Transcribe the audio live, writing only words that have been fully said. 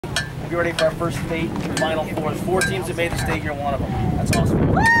Be ready for our first state Final Four. There's 4 teams that made the state. You're one of them. That's awesome.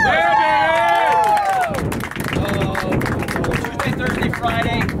 Tuesday, Thursday,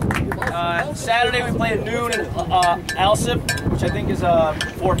 Friday. Saturday we play at noon in Alsip, which I think is 4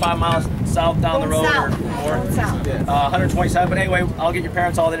 or 5 miles south down the road or north. 127. But anyway, I'll get your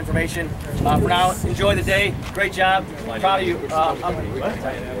parents all that information. For now, enjoy the day. Great job. Proud of you.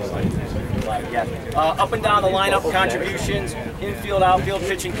 Up and down the lineup, contributions, infield, outfield,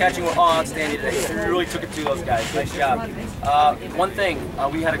 pitching, catching were all outstanding today. You really took it to those guys. Nice job. One thing,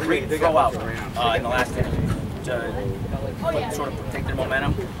 we had a great throw out in the last inning. Sort of take their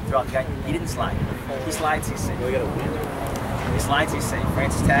momentum throughout the guy. He didn't slide. He slides, he's safe. He slides, he's safe.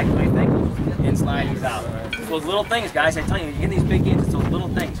 Francis Tack, what do you think? He didn't slide, he's out. It's those little things, guys. I tell you, you get these big games, it's those little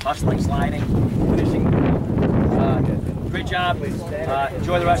things. Hustling, sliding, finishing. Great job.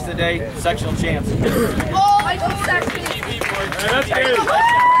 Enjoy the rest of the day. Sectional champs. Oh, I go section. That's good.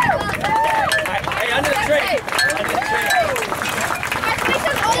 Hey, under the tree. Under the tree.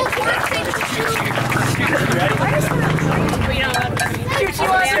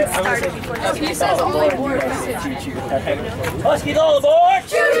 Huskies all aboard!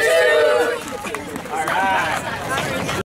 Choo-choo! All right.